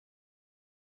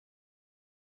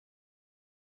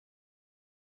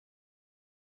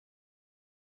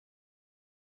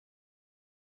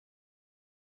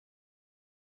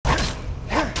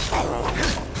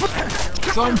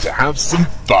Time to have some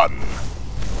fun.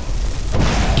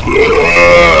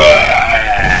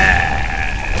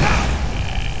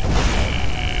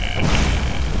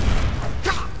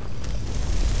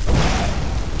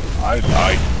 I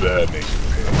like burning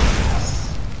pigs.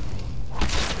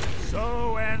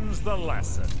 So ends the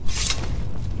lesson.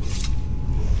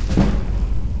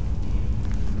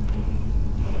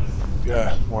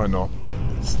 Yeah, why not?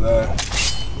 It's there. I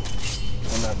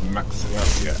don't have maxing up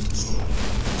yet.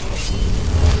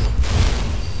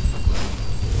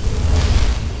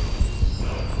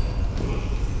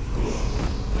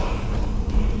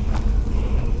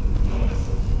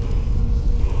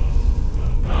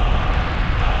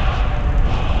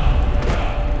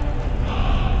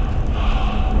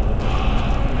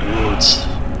 Good.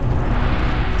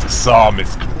 Disarm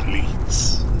is complete.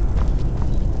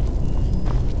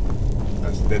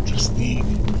 As an interesting,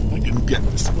 I can get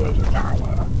this word of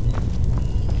power.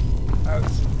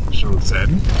 As shall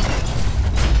send.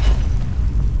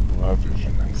 Well,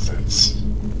 everything makes sense.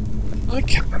 I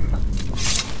can.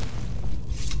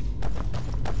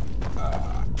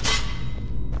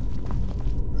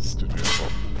 This could be a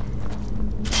problem.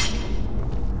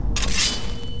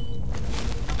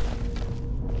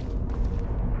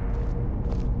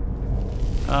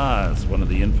 Ah, it's one of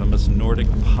the infamous Nordic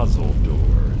puzzle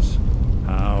doors.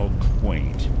 How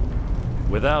quaint.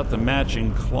 Without the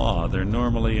matching claw, they're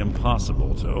normally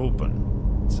impossible to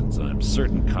open. Since I'm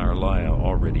certain Carlia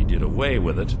already did away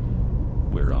with it,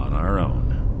 we're on our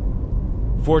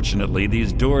own. Fortunately,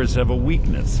 these doors have a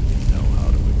weakness if you know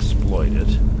how to exploit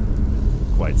it.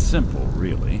 Quite simple,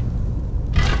 really.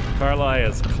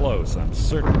 Carlia's close, I'm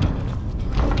certain of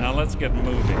it. Now let's get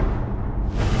moving.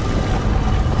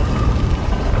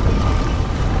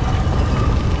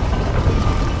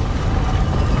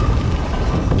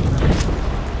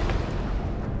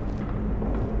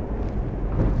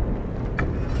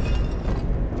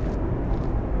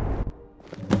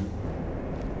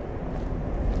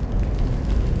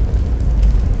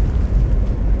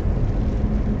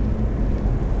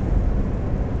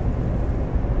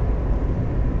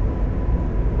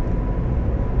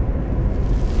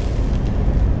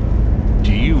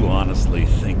 Honestly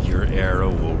think your arrow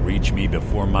will reach me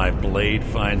before my blade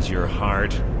finds your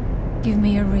heart? Give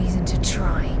me a reason to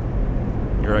try.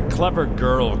 You're a clever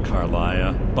girl,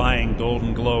 Carlia. Buying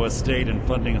Golden Glow Estate and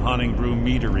funding Honningbrew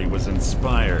Meadery was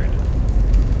inspired.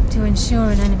 To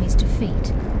ensure an enemy's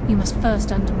defeat, you must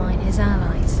first undermine his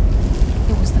allies.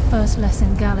 It was the first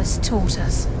lesson Gallus taught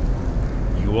us.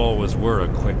 You always were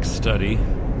a quick study.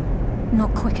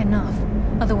 Not quick enough,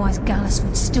 otherwise Gallus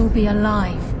would still be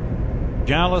alive.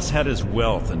 Gallus had his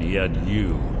wealth and he had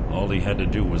you. All he had to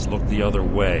do was look the other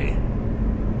way.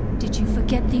 Did you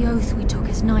forget the oath we took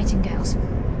as Nightingales?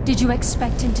 Did you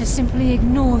expect him to simply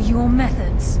ignore your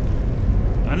methods?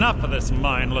 Enough of this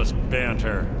mindless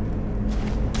banter.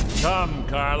 Come,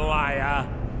 Carlia.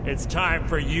 It's time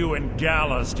for you and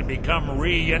Gallus to become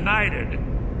reunited.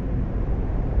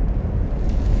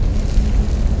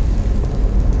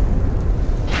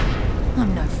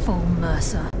 I'm no fool,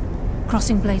 Mercer.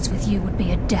 Crossing blades with you would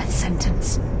be a death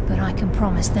sentence, but I can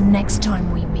promise the next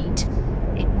time we meet,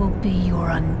 it will be your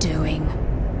undoing.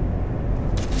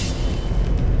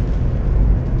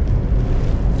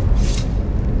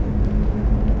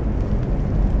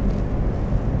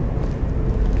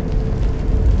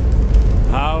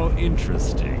 How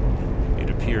interesting. It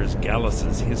appears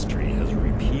Gallus's history has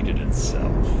repeated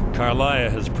itself. Carlia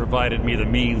has provided me the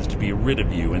means to be rid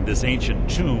of you, and this ancient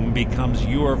tomb becomes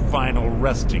your final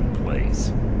resting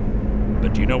place.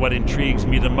 But do you know what intrigues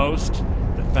me the most?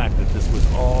 The fact that this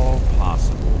was all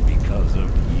possible because of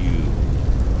you.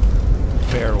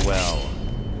 Farewell.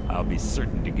 I'll be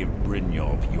certain to give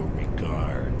Brynjolf your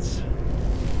regards.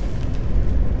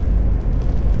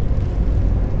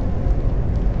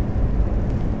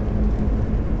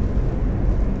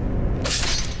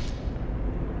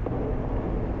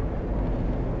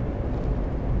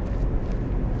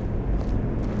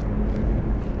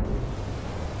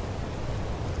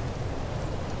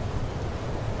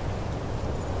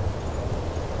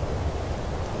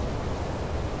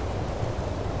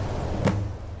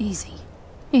 Easy.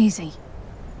 Easy.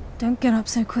 Don't get up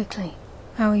so quickly.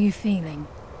 How are you feeling?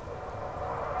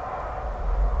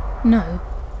 No,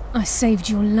 I saved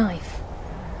your life.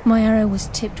 My arrow was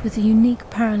tipped with a unique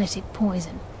paralytic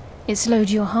poison. It slowed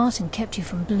your heart and kept you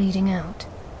from bleeding out.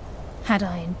 Had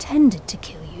I intended to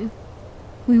kill you,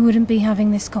 we wouldn't be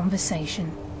having this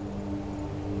conversation.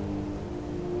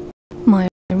 My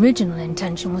original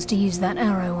intention was to use that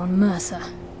arrow on Mercer,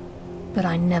 but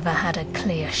I never had a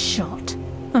clear shot.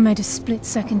 I made a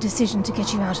split-second decision to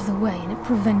get you out of the way, and it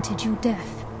prevented your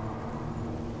death.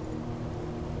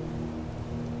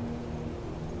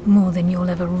 More than you'll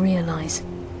ever realize.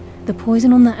 The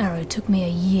poison on that arrow took me a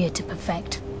year to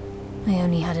perfect. I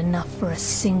only had enough for a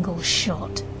single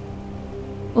shot.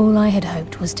 All I had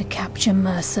hoped was to capture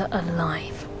Mercer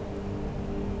alive.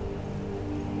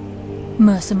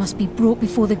 Mercer must be brought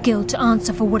before the Guild to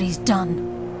answer for what he's done.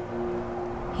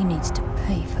 He needs to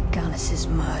pay for Gallus's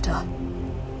murder.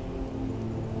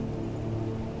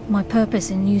 My purpose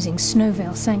in using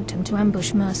Snowvale Sanctum to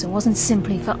ambush Mercer wasn't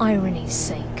simply for irony's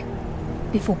sake.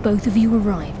 Before both of you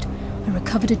arrived, I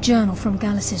recovered a journal from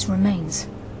Gallus's remains.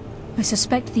 I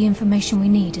suspect the information we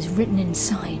need is written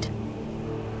inside.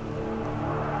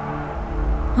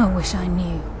 I wish I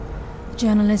knew. The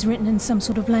journal is written in some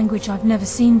sort of language I've never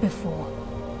seen before.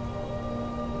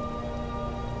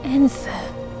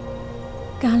 Enther.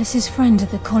 Gallus's friend at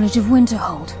the College of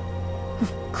Winterhold.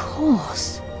 Of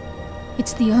course.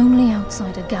 It's the only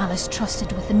outsider Gallus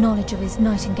trusted with the knowledge of his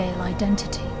Nightingale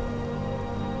identity.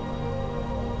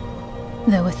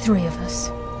 There were 3 of us.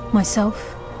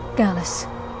 Myself, Gallus,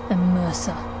 and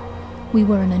Mercer. We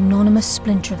were an anonymous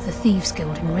splinter of the Thieves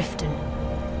Guild in Riften.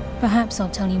 Perhaps I'll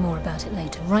tell you more about it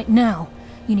later. Right now,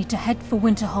 you need to head for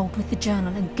Winterhold with the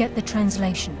journal and get the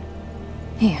translation.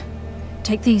 Here,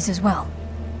 take these as well.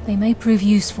 They may prove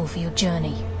useful for your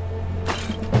journey.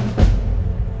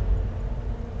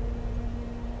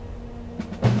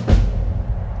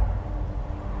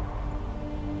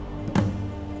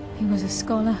 He was a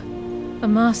scholar, a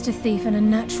master thief and a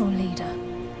natural leader.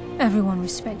 Everyone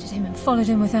respected him and followed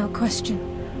him without question.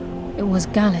 It was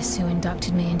Gallus who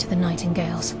inducted me into the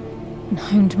Nightingales and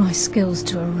honed my skills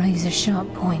to a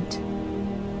razor-sharp point.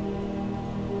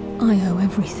 I owe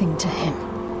everything to him.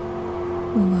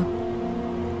 We were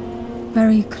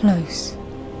very close.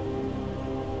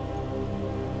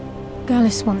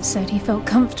 Gallus once said he felt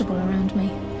comfortable around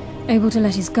me, able to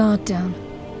let his guard down.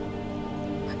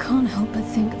 I can't help but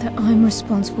think that I'm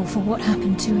responsible for what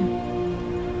happened to him.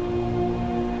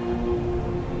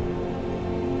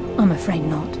 I'm afraid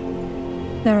not.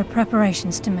 There are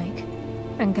preparations to make,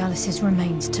 and Gallus's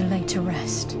remains to lay to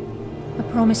rest. I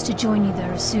promise to join you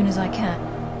there as soon as I can.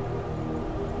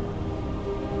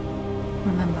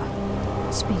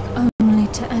 Remember, speak only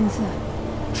to Enther.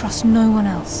 Trust no one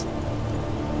else.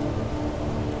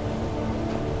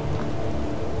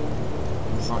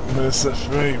 It's like Mercer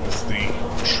Frey was the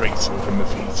traitor in the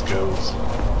Thieves Guild.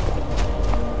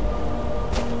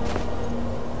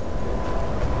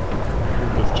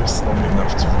 Live just long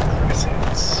enough to regret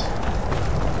it.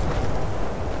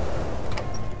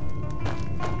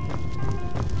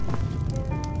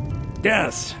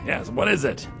 Yes, what is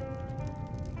it?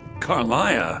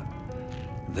 Carlia?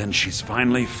 Then she's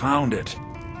finally found it.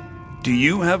 Do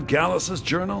you have Gallus's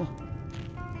journal?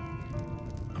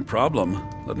 A problem?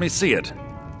 Let me see it.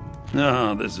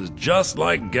 Ah, this is just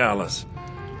like Gallus.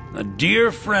 A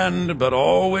dear friend, but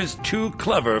always too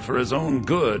clever for his own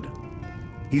good.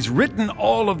 He's written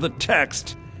all of the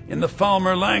text in the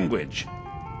Falmer language.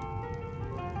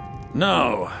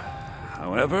 No.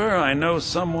 However, I know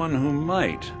someone who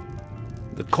might.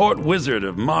 The court wizard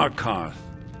of Markarth,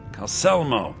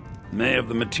 Calselmo, may have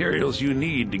the materials you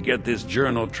need to get this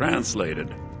journal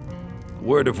translated.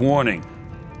 Word of warning.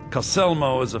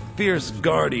 Calselmo is a fierce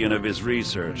guardian of his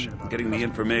research. Getting the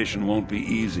information won't be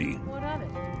easy. What of it?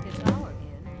 It's our inn,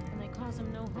 and they cause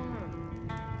him no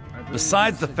harm.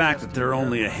 Besides the fact that there are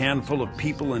only a handful of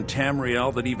people in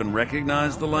Tamriel that even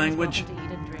recognize the language, To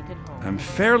eat and drink at home. I'm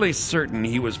fairly certain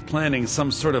he was planning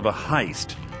some sort of a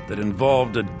heist that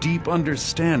involved a deep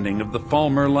understanding of the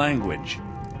Falmer language.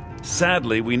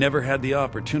 Sadly, we never had the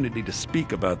opportunity to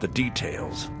speak about the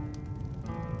details.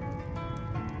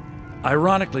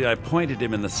 Ironically, I pointed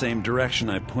him in the same direction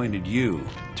I pointed you,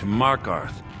 to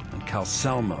Markarth and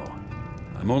Calselmo.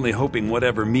 I'm only hoping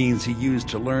whatever means he used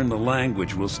to learn the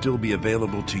language will still be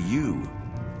available to you.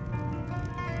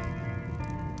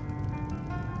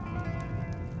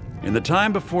 In the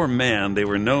time before man, they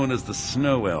were known as the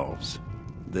Snow Elves.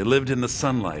 They lived in the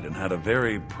sunlight and had a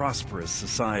very prosperous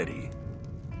society.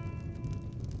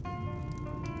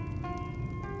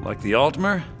 Like the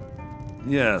Altmer?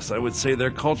 Yes, I would say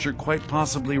their culture quite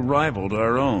possibly rivaled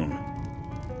our own.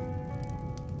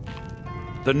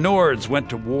 The Nords went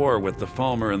to war with the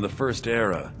Falmer in the First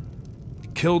Era,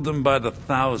 killed them by the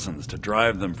thousands to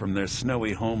drive them from their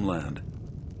snowy homeland.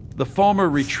 The Falmer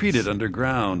retreated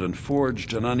underground and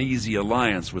forged an uneasy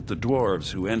alliance with the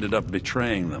dwarves who ended up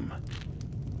betraying them.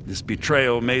 This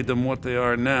betrayal made them what they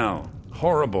are now,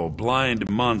 horrible, blind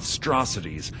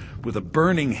monstrosities with a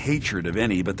burning hatred of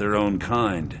any but their own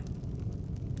kind.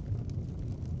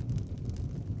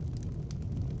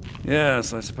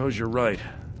 Yes, I suppose you're right.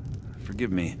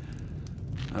 Forgive me.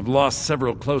 I've lost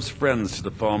several close friends to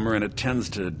the Falmer, and it tends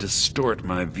to distort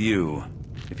my view.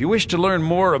 If you wish to learn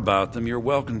more about them, you're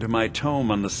welcome to my tome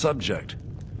on the subject.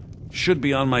 Should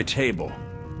be on my table.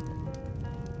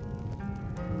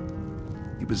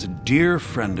 He was a dear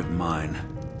friend of mine,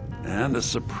 and a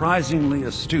surprisingly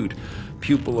astute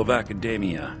pupil of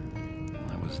academia.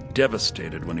 I was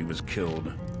devastated when he was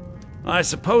killed. I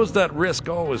suppose that risk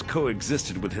always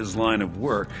coexisted with his line of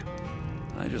work.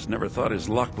 I just never thought his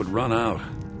luck would run out.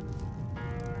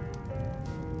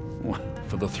 Well,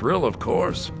 for the thrill, of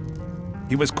course.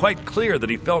 He was quite clear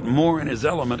that he felt more in his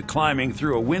element climbing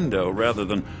through a window rather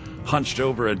than hunched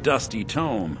over a dusty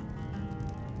tome.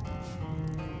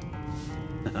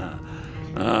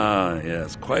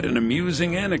 Yes, quite an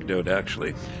amusing anecdote,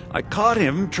 actually. I caught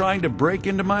him trying to break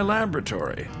into my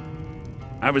laboratory.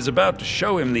 I was about to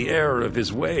show him the error of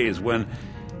his ways when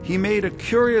he made a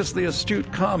curiously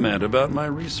astute comment about my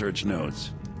research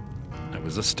notes. I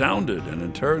was astounded, and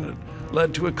in turn it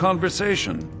led to a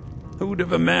conversation. Who would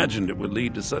have imagined it would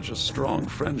lead to such a strong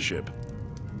friendship?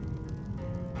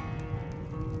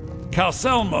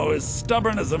 Calcelmo is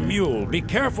stubborn as a mule. Be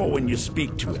careful when you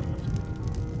speak to him.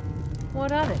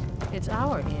 What of it? It's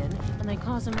our inn, and they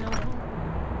cause him no harm.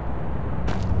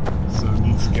 So I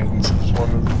need to get into one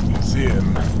of the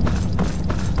museum.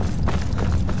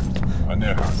 I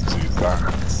know how to do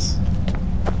that.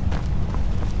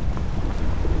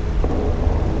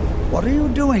 What are you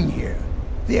doing here?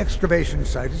 The excavation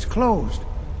site is closed.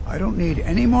 I don't need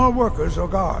any more workers or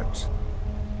guards.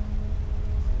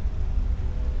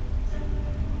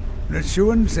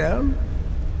 Neshuan Zell?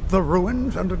 The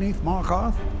ruins underneath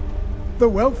Markarth? The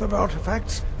wealth of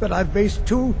artifacts that I've based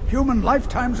 2 human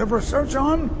lifetimes of research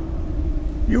on?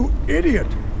 You idiot!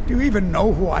 Do you even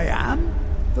know who I am?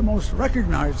 The most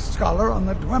recognized scholar on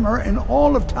the Dwemer in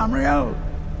all of Tamriel.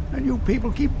 And you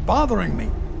people keep bothering me.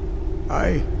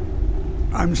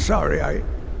 I'm sorry,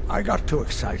 I got too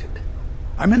excited.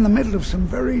 I'm in the middle of some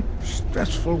very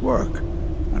stressful work,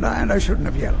 and I shouldn't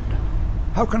have yelled.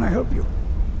 How can I help you?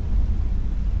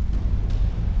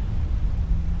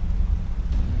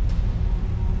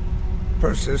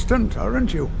 Persistent,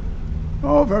 aren't you?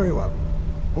 Oh, very well.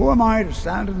 Who am I to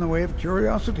stand in the way of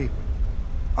curiosity?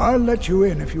 I'll let you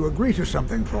in if you agree to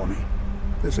something for me.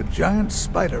 There's a giant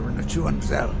spider in the Neshuan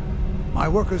Zell. My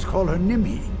workers call her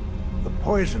Nimhi, the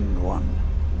poisoned one.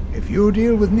 If you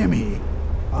deal with Nimhi,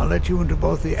 I'll let you into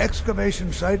both the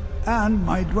excavation site and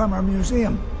my Dwemer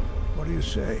museum. What do you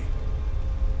say?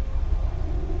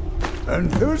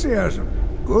 Enthusiasm.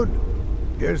 Good.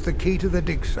 Here's the key to the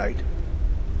dig site.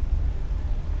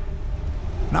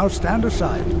 Now stand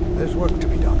aside. There's work to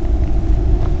be done.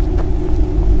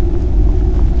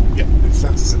 Yeah, it's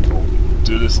that simple.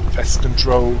 Do this pest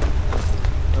control,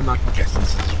 and I can get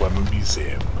into the Dwemer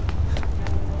museum.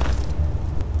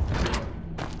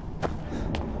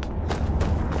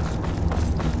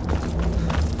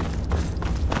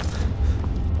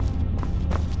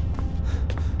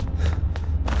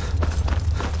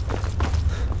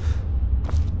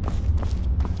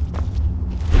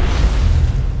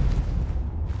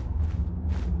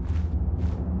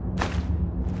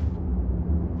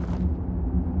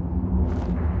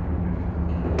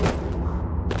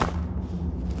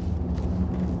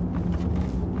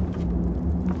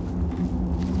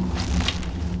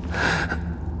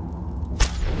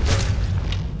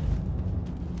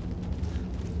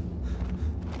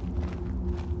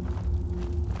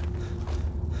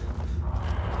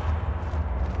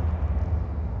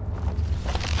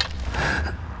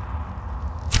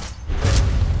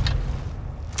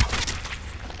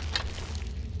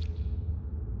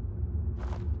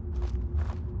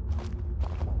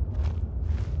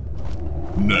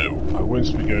 No, I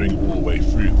won't be going all the way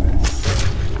through this.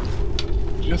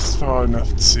 Just far enough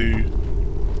to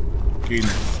gain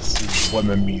access to the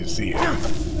Dwemer museum.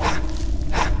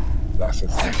 That's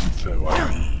as much info I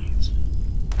need.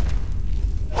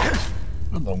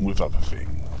 Along with other things.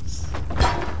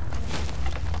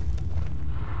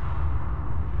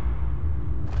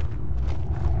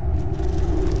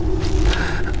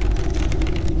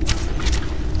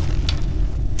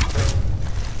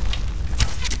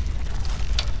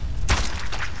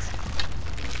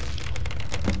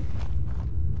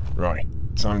 Right,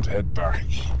 time to head back.